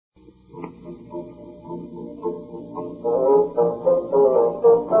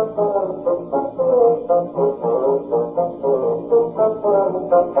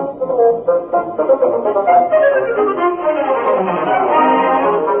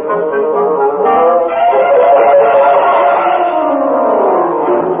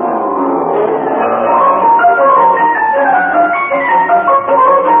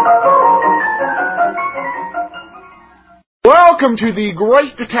Welcome to the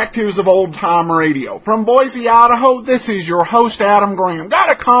Great Detectives of Old Time Radio. From Boise, Idaho, this is your host, Adam Graham.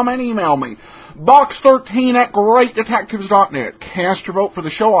 Got a comment? Email me. Box13 at greatdetectives.net. Cast your vote for the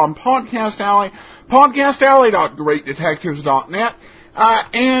show on Podcast Alley, podcastalley.greatdetectives.net.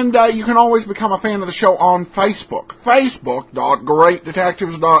 And you can always become a fan of the show on Facebook,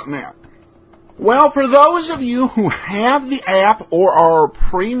 facebook.greatdetectives.net. Well, for those of you who have the app or our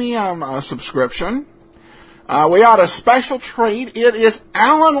premium subscription, we got a special treat. It is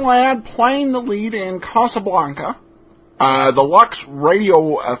Alan Ladd playing the lead in Casablanca, the Lux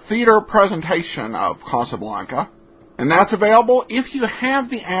Radio Theater presentation of Casablanca. And that's available if you have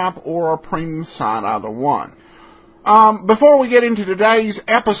the app or a premium site, either one. Before we get into today's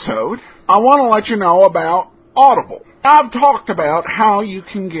episode, I want to let you know about Audible. I've talked about how you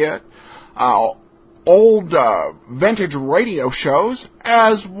can get old vintage radio shows,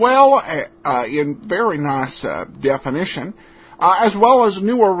 as well in very nice definition, as well as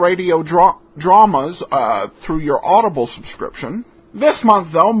newer radio dramas through your Audible subscription. This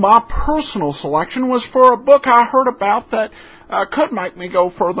month, though, my personal selection was for a book I heard about that could make me go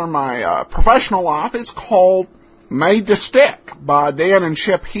further in my professional life. It's called Made to Stick by Dan and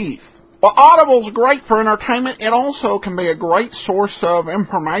Chip Heath. Well, Audible's great for entertainment. It also can be a great source of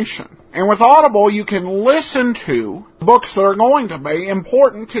information. And with Audible, you can listen to books that are going to be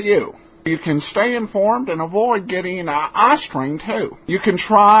important to you. You can stay informed and avoid getting eye strain, too. You can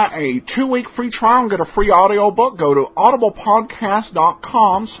try a 2-week free trial and get a free audiobook. Go to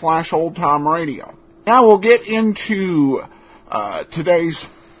audiblepodcast.com/oldtimeradio. Now we'll get into today's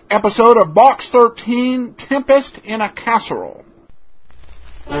episode of Box 13, Tempest in a Casserole.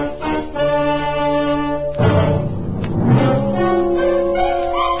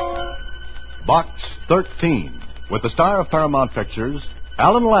 Box 13, with the star of Paramount Pictures,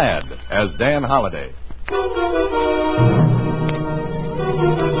 Alan Ladd as Dan Holliday.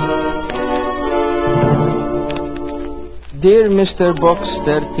 Dear Mr. Box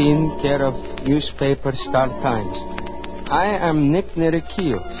 13, care of newspaper Star Times, I am Nick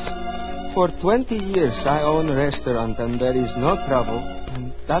Nerekios. For 20 years I own a restaurant and there is no trouble,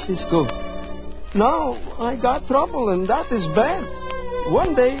 and that is good. Now I got trouble and that is bad.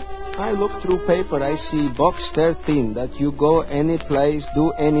 One day I look through paper, I see Box 13, that you go any place,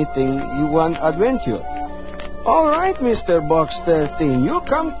 do anything you want adventure. All right, Mr. Box 13, you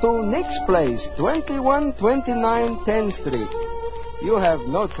come to Nick's place, 2129 10th Street. You have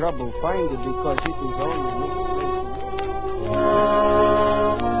no trouble finding it because it is only Nick's place.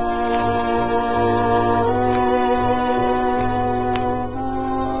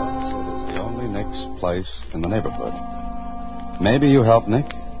 It is the only Nick's place in the neighborhood. Maybe you help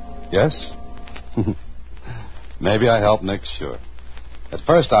Nick? Yes? Maybe I helped Nick, sure. At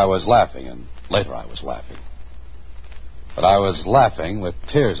first I was laughing, and later I was laughing. But I was laughing with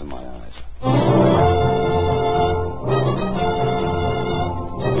tears in my eyes.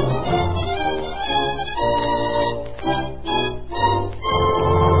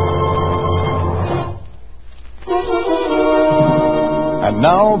 And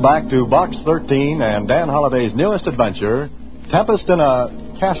now back to Box 13 and Dan Holliday's newest adventure, Tempest in a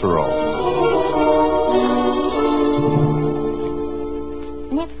Casserole.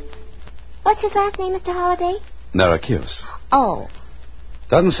 Nick, what's his last name, Mr. Holliday? Nerekios. Oh.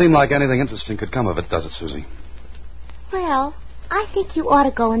 Doesn't seem like anything interesting could come of it, does it, Susie? Well, I think you ought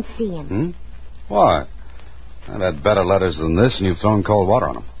to go and see him. Why? I've had better letters than this, and you've thrown cold water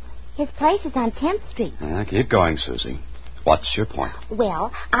on them. His place is on 10th Street. Keep going, Susie. What's your point?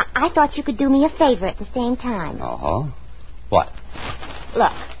 Well, I thought you could do me a favor at the same time. Uh-huh. What?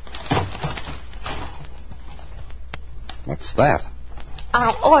 Look. What's that?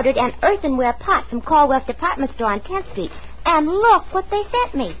 I ordered an earthenware pot from Caldwell's department store on 10th Street. And look what they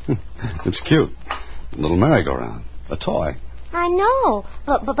sent me. It's cute. A little merry-go-round. A toy. I know,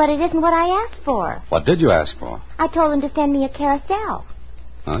 but it isn't what I asked for. What did you ask for? I told them to send me a carousel.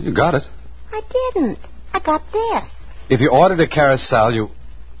 Oh, you got it. I didn't. I got this. If you ordered a carousel, you...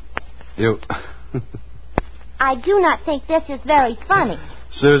 I do not think this is very funny.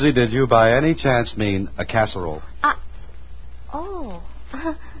 Susie, did you by any chance mean a casserole? Oh,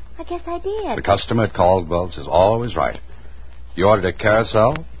 I guess I did. The customer at Caldwell's is always right. You ordered a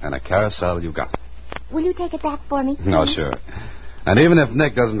carousel, and a carousel you got. Will you take it back for me? No, sure. And even if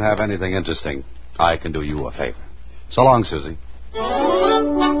Nick doesn't have anything interesting, I can do you a favor. So long, Susie.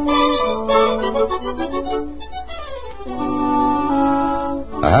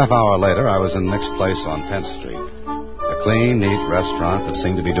 A half hour later, I was in Nick's place on 10th Street. A clean, neat restaurant that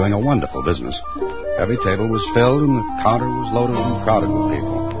seemed to be doing a wonderful business. Every table was filled and the counter was loaded and crowded with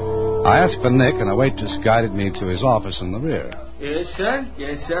people. I asked for Nick, and a waitress guided me to his office in the rear. Yes, sir.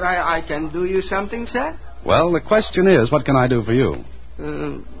 Yes, sir. I can do you something, sir. Well, the question is, what can I do for you?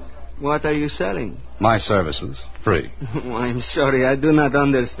 What are you selling? My services, free. Oh, I'm sorry, I do not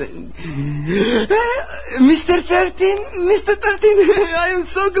understand. Mr. 13, I am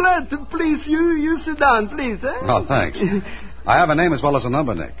so glad. Please, you sit down, please. Eh? Oh, thanks. I have a name as well as a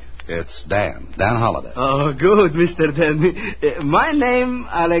number, Nick. It's Dan Holiday. Oh, good, Mr. Dan. My name,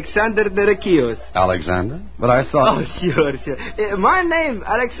 Alexander Nerekios. Alexander? But I thought... Oh, sure. My name,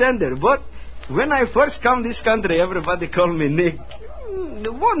 Alexander, but when I first come this country, everybody call me Nick.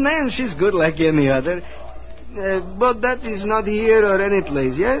 One name, she's good like any other. But that is not here or any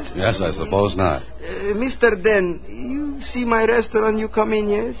place, yes? Yes, I suppose not. Mr. Den, you see my restaurant, you come in,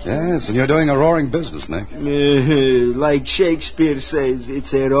 yes? Yes, and you're doing a roaring business, Nick. Like Shakespeare says,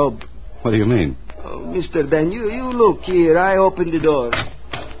 it's a rob. What do you mean? Oh, Mr. Den, you look here. I open the door.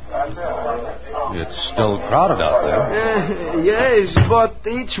 It's still crowded out there. Yes, but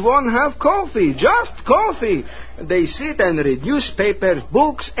each one have coffee, just coffee. They sit and read newspapers,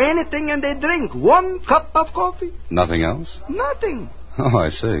 books, anything, and they drink 1 cup of coffee. Nothing else? Nothing. Oh, I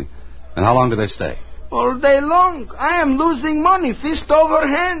see. And how long do they stay? All day long. I am losing money, fist over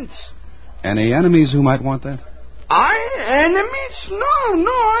hands. Any enemies who might want that? Enemies? No,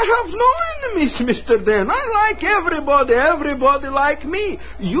 I have no enemies, Mr. Dan. I like everybody like me.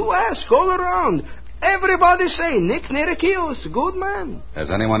 You ask all around. Everybody say, Nick Nerekios, good man.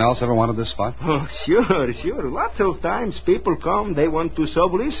 Has anyone else ever wanted this spot? Oh, sure. Lots of times people come, they want to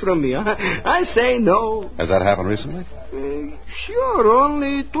sublease from me. I say no. Has that happened recently? Sure,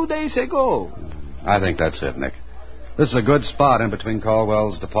 only 2 days ago. I think that's it, Nick. This is a good spot in between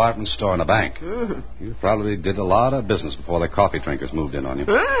Caldwell's department store and a bank. You probably did a lot of business before the coffee drinkers moved in on you.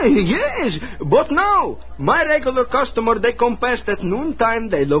 Yes, but now, my regular customer, they come past at noontime,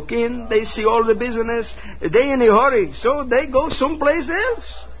 they look in, they see all the business, they in a hurry, so they go someplace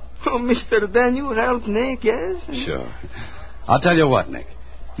else. Oh, Mr. Dan, you help Nick, yes? Sure. I'll tell you what, Nick.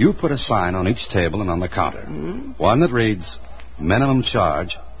 You put a sign on each table and on the counter. One that reads, minimum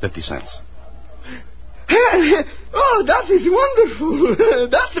charge, 50 cents. Oh, that is wonderful.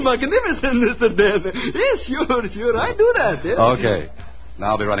 That's magnificent, Mr. Dan. Yes, sure. I do that. Yes. Okay.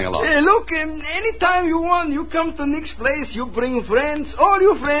 Now I'll be running along. Look, anytime you want, you come to Nick's place, you bring friends, all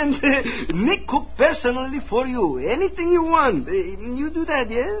your friends. Nick cook personally for you. Anything you want. You do that,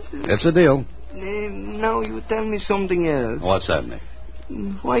 yes? It's a deal. Now you tell me something else. What's that, Nick?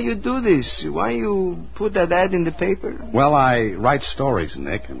 Why you do this? Why you put that ad in the paper? Well, I write stories,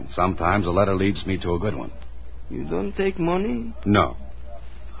 Nick, and sometimes a letter leads me to a good one. You don't take money? No.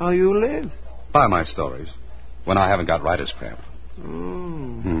 How you live? By my stories, when I haven't got writer's cramp.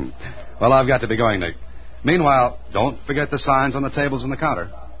 Oh. Well, I've got to be going, Nick. Meanwhile, don't forget the signs on the tables and the counter.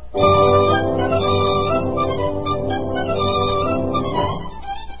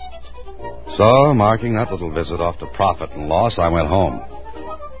 So, marking that little visit off to profit and loss, I went home.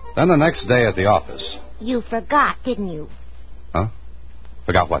 Then the next day at the office... You forgot, didn't you? Huh?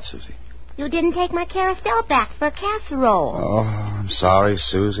 Forgot what, Susie? You didn't take my carousel back for a casserole. Oh, I'm sorry,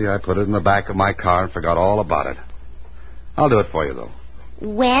 Susie. I put it in the back of my car and forgot all about it. I'll do it for you, though.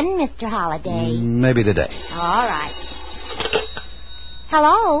 When, Mr. Holliday? Maybe today. All right.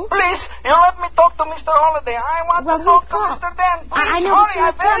 Hello? Please, you let me talk to Mr. Holliday. I want to talk to Mr. Dan. Please, I know hurry.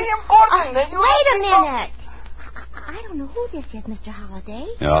 I'm very important. Wait a minute. I don't know who this is, Mr. Holliday.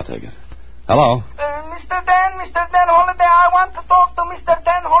 Yeah, I'll take it. Hello? Mr. Dan Holliday, I want to talk to Mr.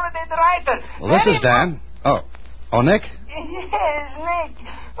 Dan Holliday, the writer. Well, this is Dan. Oh, Nick? Yes, Nick.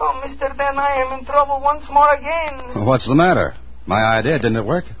 Oh, Mr. Dan, I am in trouble once more again. What's the matter? My idea, didn't it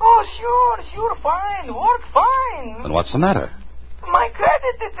work? Oh, sure, fine. Work fine. Then what's the matter? My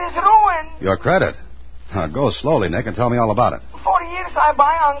credit, it is ruined. Your credit? Go slowly, Nick, and tell me all about it. For years I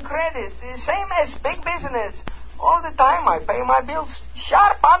buy on credit, same as big business. All the time I pay my bills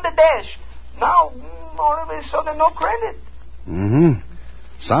sharp on the dash. Now, all of a sudden, no credit.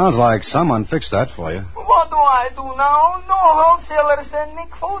 Sounds like someone fixed that for you. What do I do now? No wholesaler send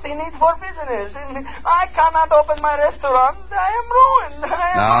Nick food he need for business. And I cannot open my restaurant. I am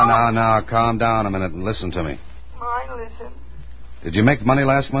ruined. Now, calm down a minute and listen to me. I listen. Did you make the money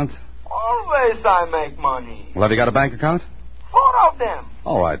last month? Always I make money. Well, have you got a bank account? 4 of them.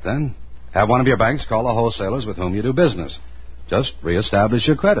 All right, then. Have one of your banks call the wholesalers with whom you do business. Just reestablish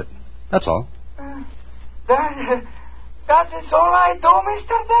your credit. That's all. That is all I do,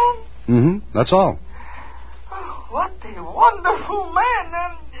 Mr. Dan? That's all. Oh, what a wonderful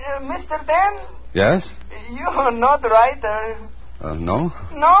man. Mr. Dan? Yes? You are not writer. No?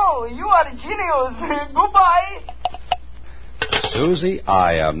 No, you are a genius. Goodbye. Susie,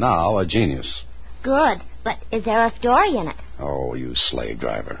 I am now a genius. Good, but is there a story in it? Oh, you slave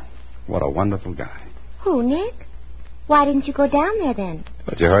driver. What a wonderful guy. Who, Nick? Why didn't you go down there then?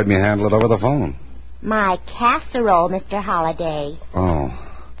 But you heard me handle it over the phone. My casserole, Mr. Holliday. Oh,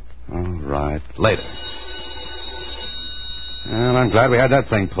 all right. Later. And I'm glad we had that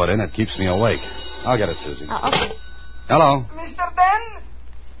thing put in. It keeps me awake. I'll get it, Susie. Okay. Hello. Mr. Ben?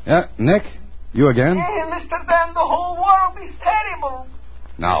 Yeah, Nick? You again? Hey, Mr. Ben, the whole world is terrible.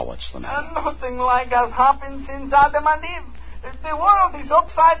 Now what's the matter? Nothing like has happened since Adam and Eve. The world is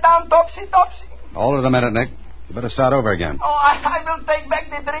upside down, topsy-topsy. Hold it a minute, Nick. You better start over again. Oh, I will take back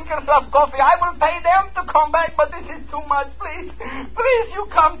the drinkers of coffee. I will pay them to come back, but this is too much. Please, you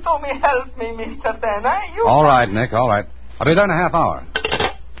come to me. Help me, Mr. Ben. All right, Nick, all right. I'll be there in a half hour.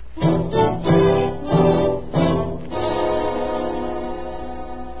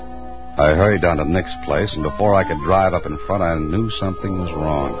 I hurried down to Nick's place, and before I could drive up in front, I knew something was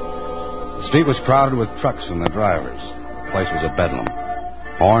wrong. The street was crowded with trucks and their drivers. The place was a bedlam.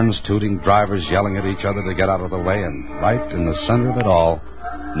 Horns tooting, drivers yelling at each other to get out of the way, and right in the center of it all,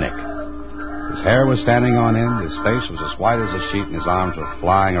 Nick. His hair was standing on end, his face was as white as a sheet, and his arms were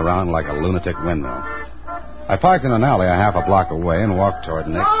flying around like a lunatic windmill. I parked in an alley a half a block away and walked toward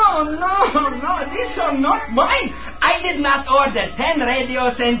Nick. No, these are not mine. I did not order 10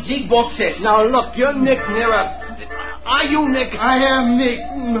 radios and jig boxes. Now, look, you're Nick Nera. Are you Nick? I am Nick.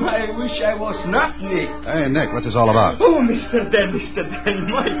 I wish I was not Nick. Hey, Nick, what's this all about? Oh, Mr. Ben,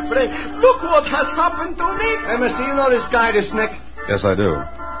 my friend. Look what has happened to Nick. Hey, mister, you know this guy, this Nick? Yes, I do.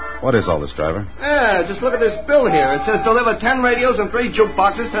 What is all this, driver? Yeah, just look at this bill here. It says deliver 10 radios and 3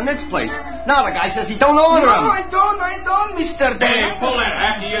 jukeboxes to Nick's place. Now the guy says he don't order them. No, I don't, Mr. Ben. Hey, pull that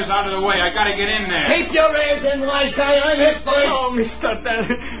half years out of the way. I gotta get in there. Keep your ears in, wise guy. I'm hit for it. Oh, Mr.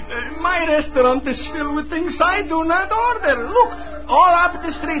 Ben, my restaurant is filled with things I do not order. Look, all up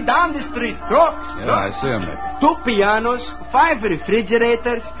the street, down the street, trucks. Yeah, I see him, Nick. 2 pianos, 5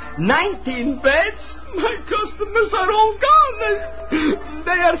 refrigerators, 19 beds. My customers are all gone.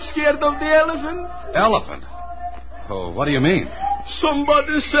 They are scared of the elephant. Elephant? Oh, what do you mean?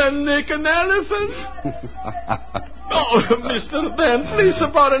 Somebody send Nick an elephant. Oh, Mr. Ben, please,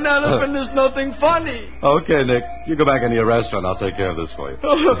 about an elephant is nothing funny. Okay, Nick. You go back into your restaurant. I'll take care of this for you.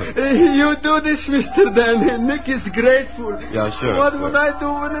 Oh, you do this, Mr. Ben. Nick is grateful. Yeah, sure. What would I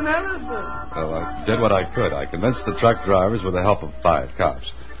do with an elephant? Well, I did what I could. I convinced the truck drivers with the help of 5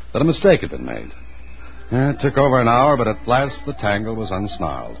 cops that a mistake had been made. It took over an hour, but at last the tangle was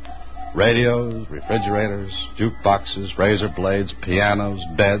unsnarled. Radios, refrigerators, jukeboxes, razor blades, pianos,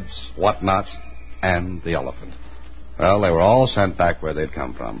 beds, whatnots, and the elephant. Well, they were all sent back where they'd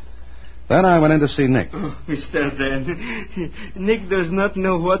come from. Then I went in to see Nick. Oh, Mr. Ben, Nick does not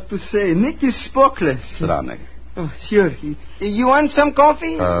know what to say. Nick is spokeless. Sit down, Nick. Oh, sure. You want some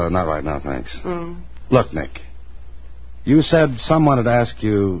coffee? Not right now, thanks. Look, Nick, you said someone had asked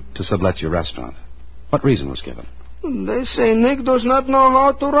you to sublet your restaurant. What reason was given? They say Nick does not know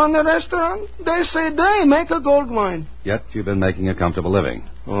how to run a restaurant. They say they make a gold mine. Yet you've been making a comfortable living.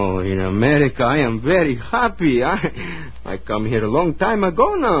 Oh, in America, I am very happy. I come here a long time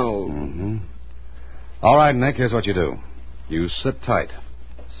ago now. Mm-hmm. All right, Nick, here's what you do. You sit tight.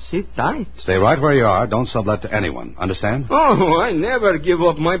 Sit tight? Stay right where you are. Don't sublet to anyone. Understand? Oh, I never give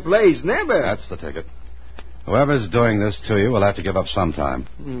up my place. Never. That's the ticket. Whoever's doing this to you will have to give up sometime.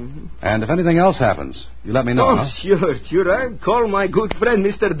 Mm-hmm. And if anything else happens, you let me know, Oh, huh? sure. I'll call my good friend,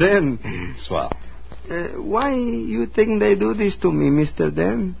 Mr. Den. Swell. Why you think they do this to me, Mr.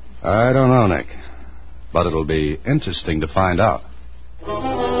 Den? I don't know, Nick. But it'll be interesting to find out.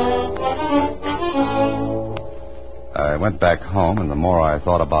 I went back home, and the more I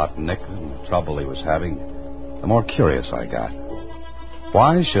thought about Nick and the trouble he was having, the more curious I got.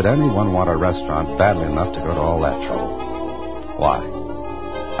 Why should anyone want a restaurant badly enough to go to all that trouble? Why?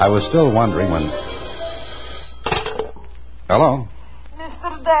 I was still wondering when... Hello?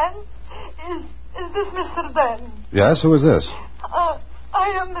 Mr. Dan? Is this Mr. Dan? Yes, who is this? I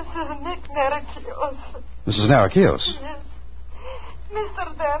am Mrs. Nick Narakios. Mrs. Narakios? Yes.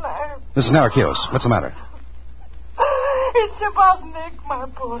 Mr. Dan, Mrs. Narakios, what's the matter? It's about Nick, my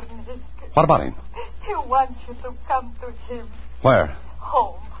poor Nick. What about him? He wants you to come to him. Where?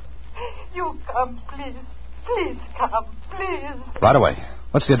 Home. You come, please. Please come, please. Right away.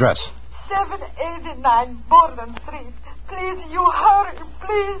 What's the address? 789 Borden Street. Please, you hurry,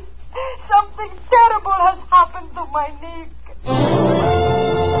 please. Something terrible has happened to my Nick.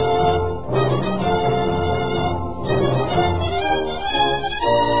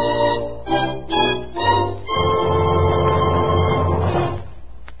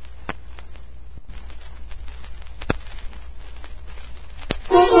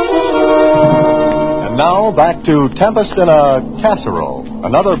 Now now, back to Tempest in a Casserole,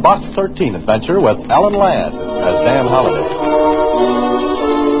 another Box 13 adventure with Alan Ladd as Dan Holliday.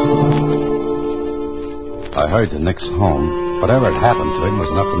 I hurried to Nick's home. Whatever had happened to him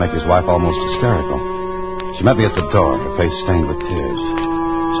was enough to make his wife almost hysterical. She met me at the door, her face stained with tears.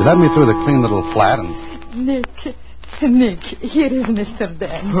 She led me through the clean little flat and... Nick, here is Mr.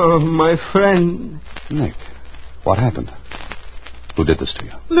 Dan. Oh, my friend. Nick, what happened? Who did this to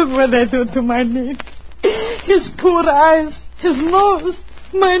you? Look what I do to my Nick. His poor eyes, his nose,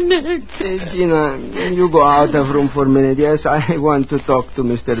 my Nick. Gina, you go out of room for a minute. Yes, I want to talk to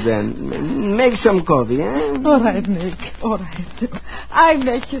Mr. Dan. Make some coffee, eh? All right, Nick, all right. I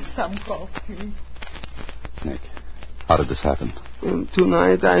make you some coffee. Nick, how did this happen?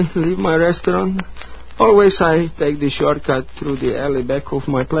 Tonight I leave my restaurant. Always I take the shortcut through the alley back of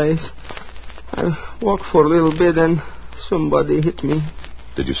my place. I walk for a little bit and somebody hit me.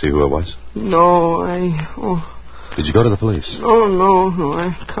 Did you see who it was? No, Did you go to the police? Oh, no.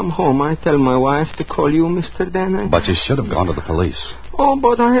 I come home. I tell my wife to call you, Mr. Dan. But you should have gone to the police. Oh,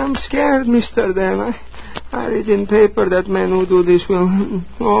 but I am scared, Mr. Dan. I read in paper that men who do this will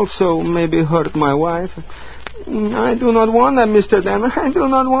also maybe hurt my wife. I do not want that, Mr. Dan. I do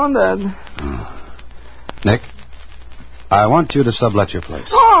not want that. Nick, I want you to sublet your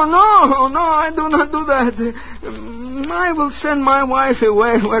place. Oh, no, I do not do that. I will send my wife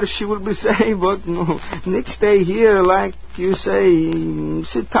away where she will be safe, but no. Nick, stay here, like you say.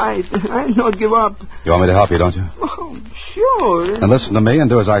 Sit tight. I not give up. You want me to help you, don't you? Oh, sure. And listen to me and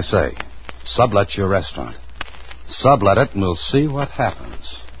do as I say. Sublet your restaurant. Sublet it and we'll see what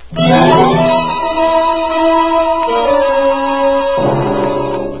happens.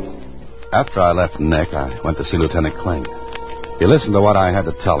 After I left Nick, I went to see Lieutenant Kling. He listened to what I had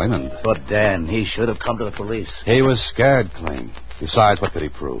to tell him and... But, Dan, he should have come to the police. He was scared, Kling. Besides, what could he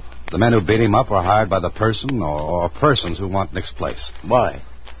prove? The men who beat him up were hired by the person or persons who want Nick's place. Why?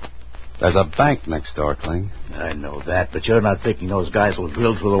 There's a bank next door, Kling. I know that, but you're not thinking those guys will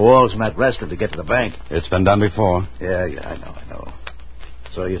drill through the walls in that restaurant to get to the bank. It's been done before. Yeah, I know.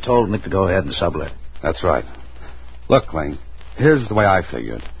 So you told Nick to go ahead and sublet. That's right. Look, Kling, here's the way I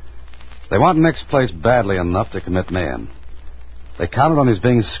figured. They want Nick's place badly enough to commit mayhem. They counted on his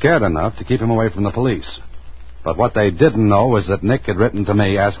being scared enough to keep him away from the police. But what they didn't know was that Nick had written to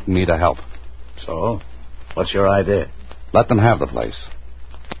me asking me to help. So, what's your idea? Let them have the place.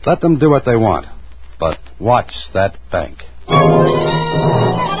 Let them do what they want. But watch that bank. Well,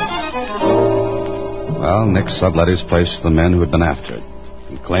 Nick sublet his place to the men who had been after it.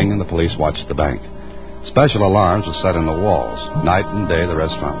 And Kling and the police watched the bank. Special alarms were set in the walls. Night and day the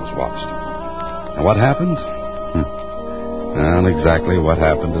restaurant was watched. And what happened? Well, exactly what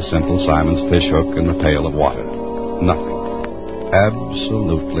happened to Simple Simon's fish hook in the pail of water. Nothing.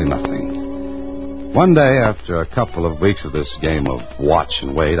 Absolutely nothing. One day, after a couple of weeks of this game of watch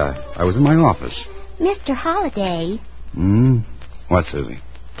and wait, I was in my office. Mr. Holliday. What, Susie?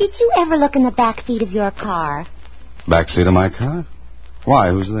 Did you ever look in the back seat of your car? Back seat of my car? Why?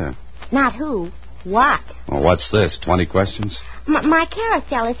 Who's there? Not who. What? Well, what's this? 20 questions? My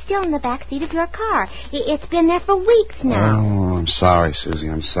carousel is still in the back seat of your car. It's been there for weeks now. Oh, I'm sorry, Susie.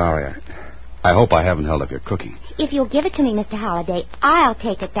 I'm sorry. I hope I haven't held up your cooking. If you'll give it to me, Mr. Holliday, I'll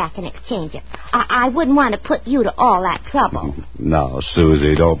take it back and exchange it. I wouldn't want to put you to all that trouble. No,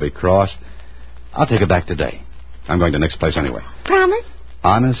 Susie, don't be cross. I'll take it back today. I'm going to Nick's place anyway. Promise?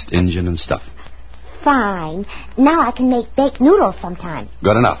 Honest Injun and stuff. Fine. Now I can make baked noodles sometime.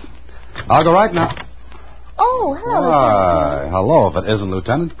 Good enough. I'll go right now. Oh, hello, Why, hello, if it isn't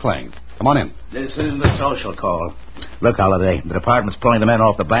Lieutenant Kling. Come on in. This isn't a social call. Look, Holliday, the department's pulling the men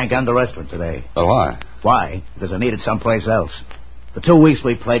off the bank and the restaurant today. Oh, why? Why? Because I needed someplace else. For 2 weeks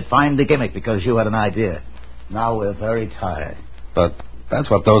we played Find the Gimmick because you had an idea. Now we're very tired. But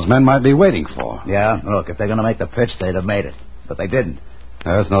that's what those men might be waiting for. Yeah, look, if they're going to make the pitch, they'd have made it. But they didn't.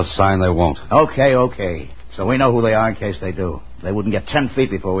 There's no sign they won't. Okay. So we know who they are in case they do. They wouldn't get 10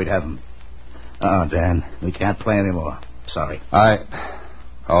 feet before we'd have them. Dan, we can't play anymore. Sorry.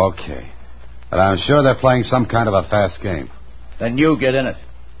 Okay. But I'm sure they're playing some kind of a fast game. Then you get in it.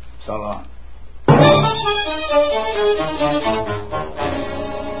 So long.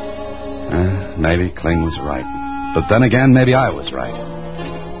 Maybe Kling was right. But then again, maybe I was right.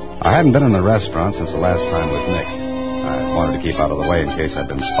 I hadn't been in the restaurant since the last time with Nick. I wanted to keep out of the way in case I'd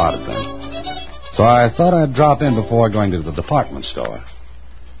been spotted then. So I thought I'd drop in before going to the department store.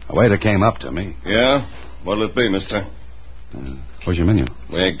 A waiter came up to me. Yeah? What'll it be, mister? Where's your menu?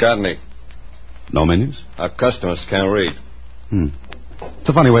 We ain't got any. No menus? Our customers can't read. It's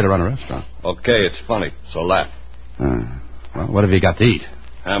a funny way to run a restaurant. Okay, it's funny, so laugh. Well, what have you got to eat?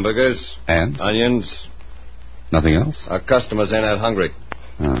 Hamburgers. And? Onions. Nothing else? Our customers ain't that hungry.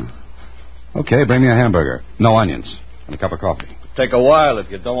 Okay, bring me a hamburger. No onions. And a cup of coffee. Take a while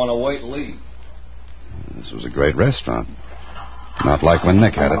if you don't want to wait and leave. This was a great restaurant. Not like when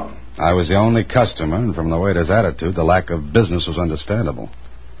Nick had it. I was the only customer, and from the waiter's attitude, the lack of business was understandable.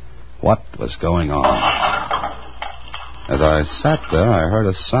 What was going on? As I sat there, I heard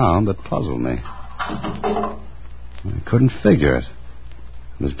a sound that puzzled me. I couldn't figure it.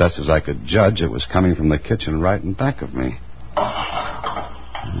 As best as I could judge, it was coming from the kitchen right in back of me.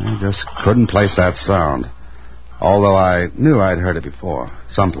 I just couldn't place that sound, although I knew I'd heard it before,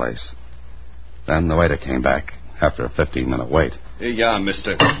 someplace. Then the waiter came back, after a 15-minute wait. Here you are,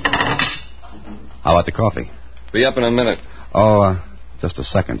 mister. How about the coffee? Be up in a minute. Oh, just a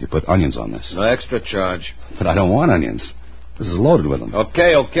second. You put onions on this. No extra charge. But I don't want onions. This is loaded with them.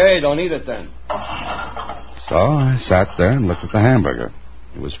 Okay, don't eat it then. So I sat there and looked at the hamburger.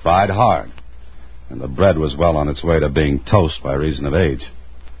 It was fried hard, and the bread was well on its way to being toast by reason of age.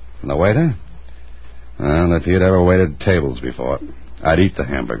 And the waiter? Well, if he had ever waited tables before, I'd eat the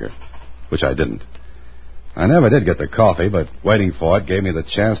hamburger, which I didn't. I never did get the coffee, but waiting for it gave me the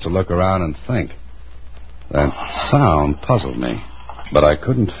chance to look around and think. That sound puzzled me, but I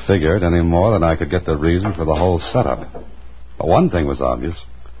couldn't figure it any more than I could get the reason for the whole setup. But one thing was obvious.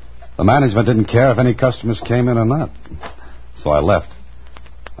 The management didn't care if any customers came in or not. So I left.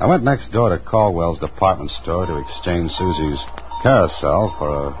 I went next door to Caldwell's department store to exchange Susie's Casserole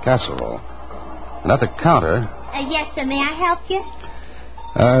for a Casserole. And at the counter... Yes, sir. May I help you?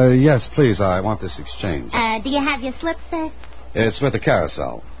 Yes, please. I want this exchange. Do you have your slip, sir? It's with the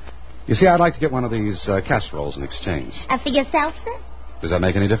Casserole. You see, I'd like to get one of these casseroles in exchange. For yourself, sir? Does that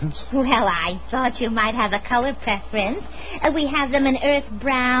make any difference? Well, I thought you might have a color preference. We have them in earth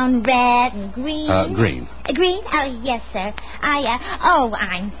brown, red, and green. Green. Green? Oh, yes, sir.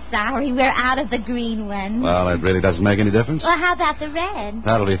 I'm sorry. We're out of the green one. Well, it really doesn't make any difference. Well, how about the red?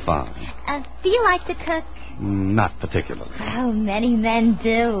 That'll be fine. Do you like to cook? Not particularly. Oh, many men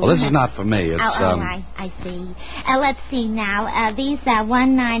do. Well, this is not for me. It's, I see. Let's see now. These are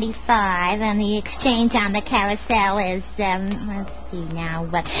 $1.95, and the exchange on the carousel is, let's see now.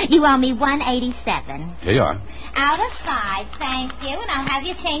 You owe me $1.87. Here you are. Out of 5, thank you, and I'll have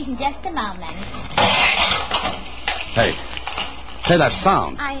your change in just a moment. Hey, that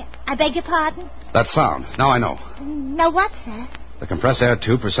sound. I beg your pardon? That sound. Now I know. Know what, sir? The compressed air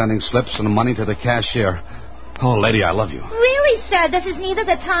tube for sending slips and money to the cashier. Oh, lady, I love you. Really, sir? This is neither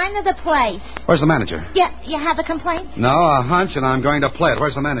the time nor the place. Where's the manager? You have a complaint? No, a hunch, and I'm going to play it.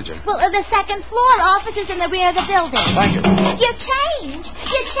 Where's the manager? Well, the second floor. Office is in the rear of the building. Thank you. Your change,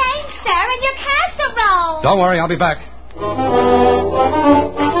 sir, and your casserole. Don't worry, I'll be back. It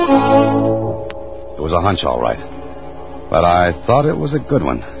was a hunch, all right. But I thought it was a good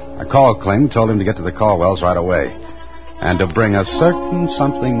one. I called Kling, told him to get to the Caldwells right away, and to bring a certain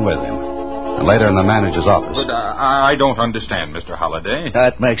something with him. And later in the manager's office. But I don't understand, Mr. Holliday.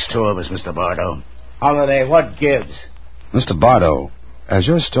 That makes two of us, Mr. Bardo. Holliday, what gives? Mr. Bardo, has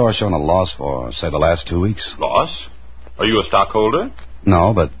your store shown a loss for, say, the last 2 weeks? Loss? Are you a stockholder?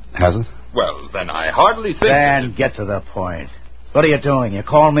 No, but has it? Well, then I hardly think... Dan, get to the point. What are you doing? You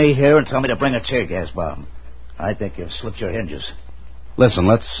call me here and tell me to bring a tear gas bomb. I think you've slipped your hinges. Listen,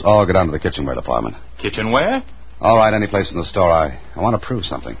 let's all go down to the kitchenware department. Kitchenware? All right, any place in the store. I want to prove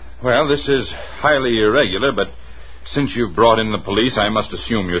something. Well, this is highly irregular, but since you've brought in the police, I must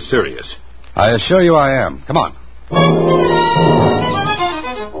assume you're serious. I assure you I am. Come on.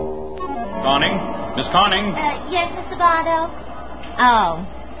 Conning? Miss Conning? Yes, Mr. Bardo? Oh,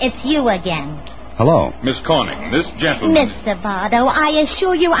 it's you again. Hello. Miss Conning, this gentleman... Mr. Bardo, I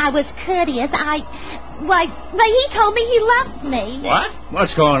assure you I was courteous. Why, he told me he loved me. What?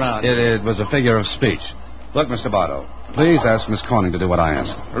 What's going on? It was a figure of speech. Look, Mr. Bardo, please ask Miss Corning to do what I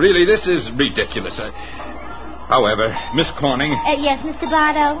asked. Really, this is ridiculous. However, Miss Corning... Yes, Mr.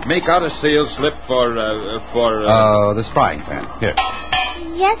 Bardo? Make out a sales slip for... this frying pan. Here.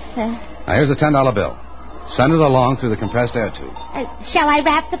 Yes, sir. Now, here's a $10 bill. Send it along through the compressed air tube. Shall I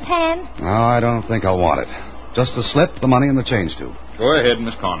wrap the pan? No, I don't think I'll want it. Just the slip, the money, and the change tube. Go ahead,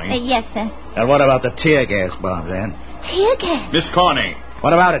 Miss Corning. Yes, sir. And what about the tear gas bomb, Dan? Tear gas? Miss Corning.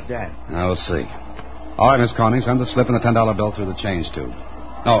 What about it, Dan? Now, we'll see. All right, Miss Corning, send the slip and the $10 bill through the change tube.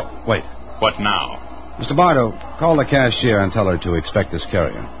 No, wait. What now? Mr. Bardo, call the cashier and tell her to expect this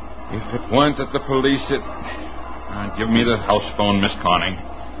carrier. If it weren't that the police, give me the house phone, Miss Corning.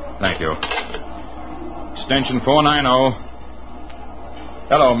 Thank you. Extension 490.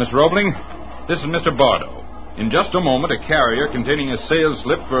 Hello, Miss Roebling. This is Mr. Bardo. In just a moment, a carrier containing a sales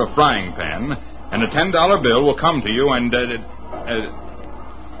slip for a frying pan and a $10 bill will come to you and...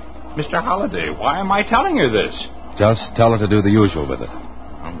 Mr. Holliday, why am I telling her this? Just tell her to do the usual with it.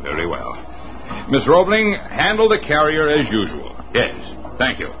 Oh, very well. Miss Roebling, handle the carrier as usual. Yes,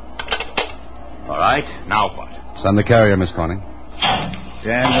 thank you. All right, now what? Send the carrier, Miss Corning.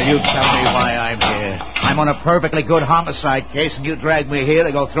 Dan, will you tell me why I'm here? I'm on a perfectly good homicide case, and you dragged me here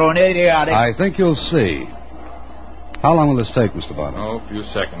to go through an idiotic... I think you'll see. How long will this take, Mr. Barton? Oh, a few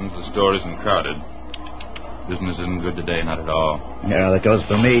seconds. The store isn't crowded. Business isn't good today, not at all. Yeah, that goes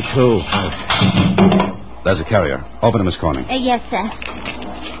for me, too. There's a carrier. Open it, Miss Corning. Yes, sir.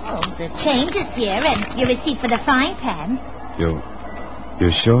 Oh, the change is here, and your receipt for the frying pan.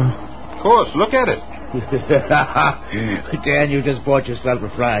 You sure? Of course, look at it. Dan, you just bought yourself a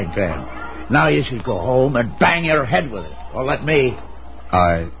frying pan. Now you should go home and bang your head with it. Or let me.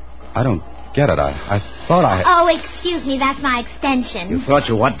 I don't get it. I thought I... Oh, excuse me, that's my extension. You thought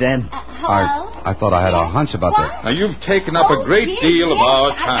you what, Dan? Hello? I thought I had a hunch about that. Now, you've taken up a great deal of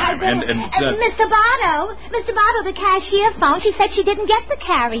our time. Mr. Botto, the cashier phoned. She said she didn't get the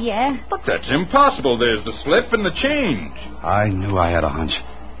carrier. But that's impossible. There's the slip and the change. I knew I had a hunch.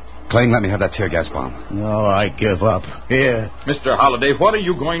 Kling, let me have that tear gas bomb. No, I give up. Here. Mr. Holliday, what are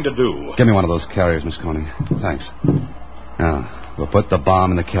you going to do? Give me one of those carriers, Miss Corning. Thanks. Now, we'll put the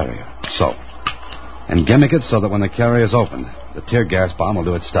bomb in the carrier. So. And gimmick it so that when the carrier's opened, the tear gas bomb will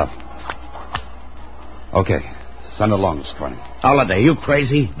do its stuff. Okay. Send it along, Miss Corning. Holliday, you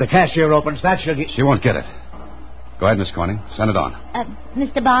crazy? The cashier opens that, she'll get... She won't get it. Go ahead, Miss Corning. Send it on.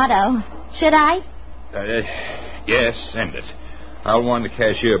 Mr. Botto, should I? Yes, send it. I'll warn the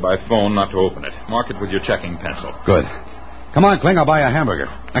cashier by phone not to open it. Mark it with your checking pencil. Good. Come on, Kling, I'll buy you a hamburger.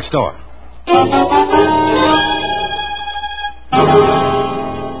 Next door.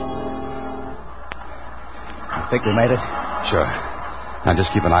 I think we made it. Sure. Now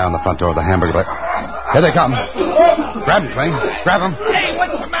just keep an eye on the front door of the hamburger place. Here they come. Grab him, Kling. Grab him. Hey,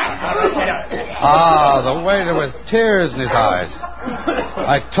 what's the matter? Ah, the waiter with tears in his eyes.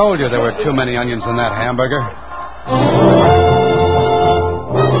 I told you there were too many onions in that hamburger.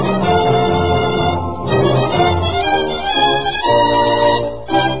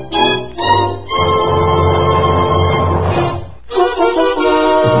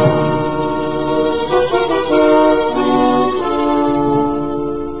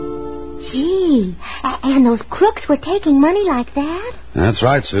 And those crooks were taking money like that? That's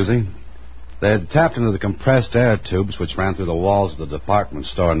right, Susie. They had tapped into the compressed air tubes which ran through the walls of the department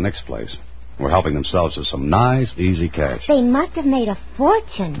store in Nick's place. Were helping themselves to some nice, easy cash. They must have made a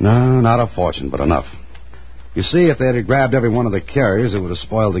fortune. No, not a fortune, but enough. You see, if they had grabbed every one of the carriers, it would have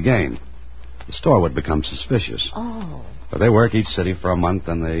spoiled the game. The store would become suspicious. Oh. But they work each city for a month,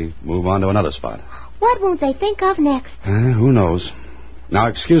 and they move on to another spot. What won't they think of next? Who knows? Now,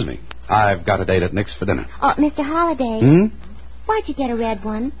 excuse me. I've got a date at Nick's for dinner. Oh, Mr. Holliday. Why'd you get a red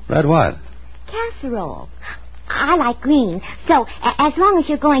one? Red what? Casserole. I like green. So, as long as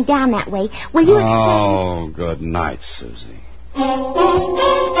you're going down that way, will you exchange... Oh, good night, Susie.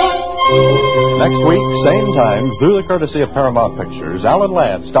 Next week, same time, through the courtesy of Paramount Pictures, Alan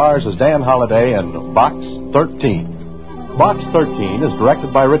Ladd stars as Dan Holliday in Box 13. Box 13 is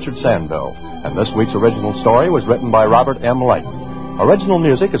directed by Richard Sandville, and this week's original story was written by Robert M. Leighton. Original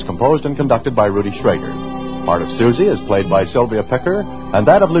music is composed and conducted by Rudy Schrager. Part of Susie is played by Sylvia Picker, and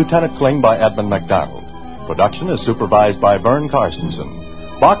that of Lieutenant Kling by Edmund MacDonald. Production is supervised by Vern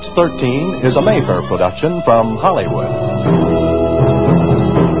Carstensen. Box 13 is a Mayfair production from Hollywood.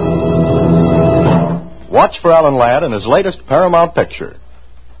 Watch for Alan Ladd in his latest Paramount picture.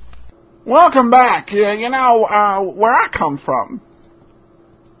 Welcome back. Where I come from,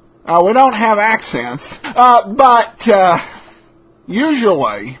 we don't have accents, but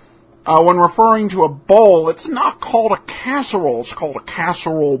usually, when referring to a bowl, it's not called a casserole, it's called a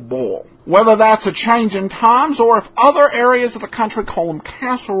casserole bowl. Whether that's a change in times or if other areas of the country call them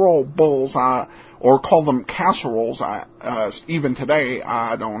casserole bowls, or call them casseroles, even today,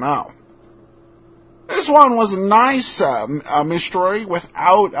 I don't know. This one was a nice mystery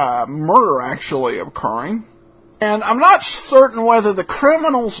without murder actually occurring. And I'm not certain whether the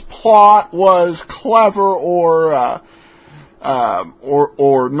criminal's plot was clever or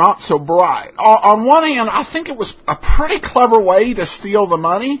not so bright. On one hand, I think it was a pretty clever way to steal the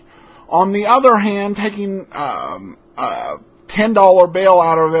money. On the other hand, taking a $10 bill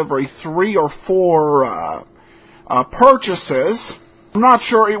out of every 3 or 4 purchases, I'm not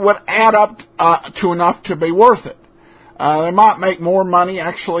sure it would add up to enough to be worth it. They might make more money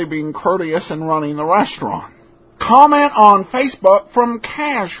actually being courteous and running the restaurant. Comment on Facebook from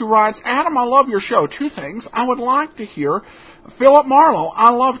Cash, who writes, Adam, I love your show. 2 things. I would like to hear Philip Marlowe.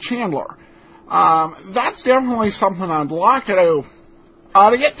 I love Chandler. That's definitely something I'd like to do.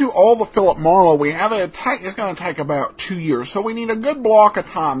 To get through all the Philip Marlowe we have, it's going to take about 2 years, so we need a good block of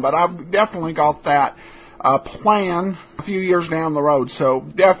time, but I've definitely got that plan a few years down the road, so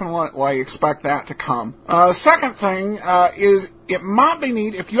definitely expect that to come. Second thing is it might be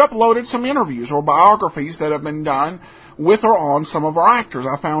neat if you uploaded some interviews or biographies that have been done with or on some of our actors.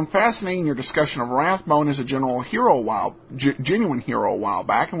 I found fascinating your discussion of Rathbone as a genuine hero a while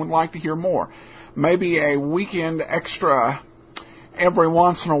back, and would like to hear more. Maybe a weekend extra every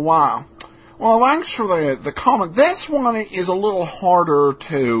once in a while. Well, thanks for the comment. This one is a little harder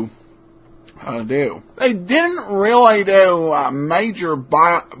to do. They didn't really do major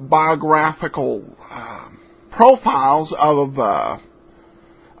biographical profiles of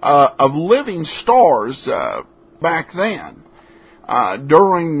living stars back then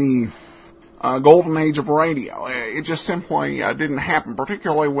during the golden age of radio. It just simply didn't happen,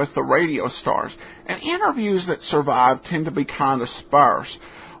 particularly with the radio stars. And interviews that survive tend to be kind of sparse.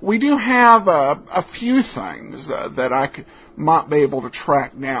 We do have a few things that I might be able to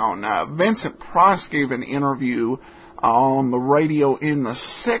track down. Vincent Price gave an interview on the radio in the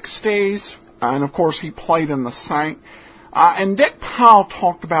 60s, and of course he played in The Saint. And Dick Powell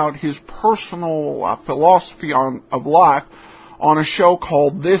talked about his personal philosophy of life on a show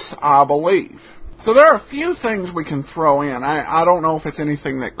called This I Believe. So there are a few things we can throw in. I don't know if it's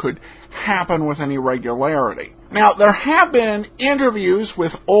anything that could happen with any regularity. Now, there have been interviews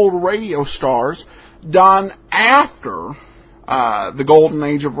with old radio stars done after the golden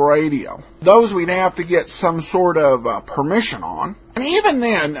age of radio. Those we'd have to get some sort of permission on. And even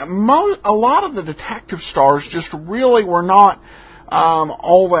then, a lot of the detective stars just really were not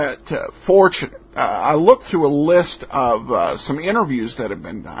all that fortunate. I looked through a list of some interviews that have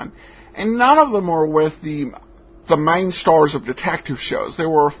been done, and none of them were with the main stars of detective shows. There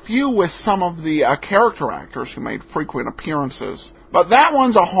were a few with some of the character actors who made frequent appearances. But that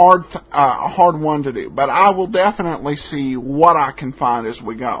one's a hard one to do. But I will definitely see what I can find as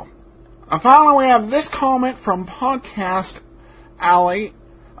we go. Finally, we have this comment from Podcast Alley.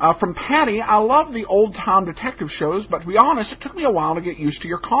 From Patty, I love the old-time detective shows, but to be honest, it took me a while to get used to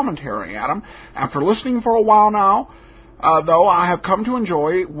your commentary, Adam. After listening for a while now, though, I have come to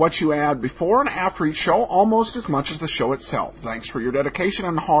enjoy what you add before and after each show almost as much as the show itself. Thanks for your dedication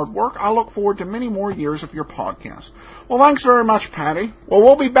and hard work. I look forward to many more years of your podcast. Well, thanks very much, Patty. Well,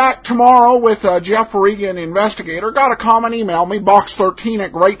 we'll be back tomorrow with Jeff Regan, Investigator. Got a comment, email me,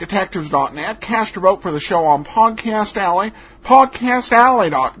 box13@greatdetectives.net. Cast your vote for the show on Podcast Alley,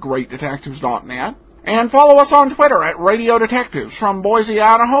 podcastalley.greatdetectives.net. And follow us on Twitter @Radio Detectives. From Boise,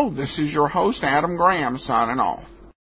 Idaho, this is your host, Adam Graham, signing off.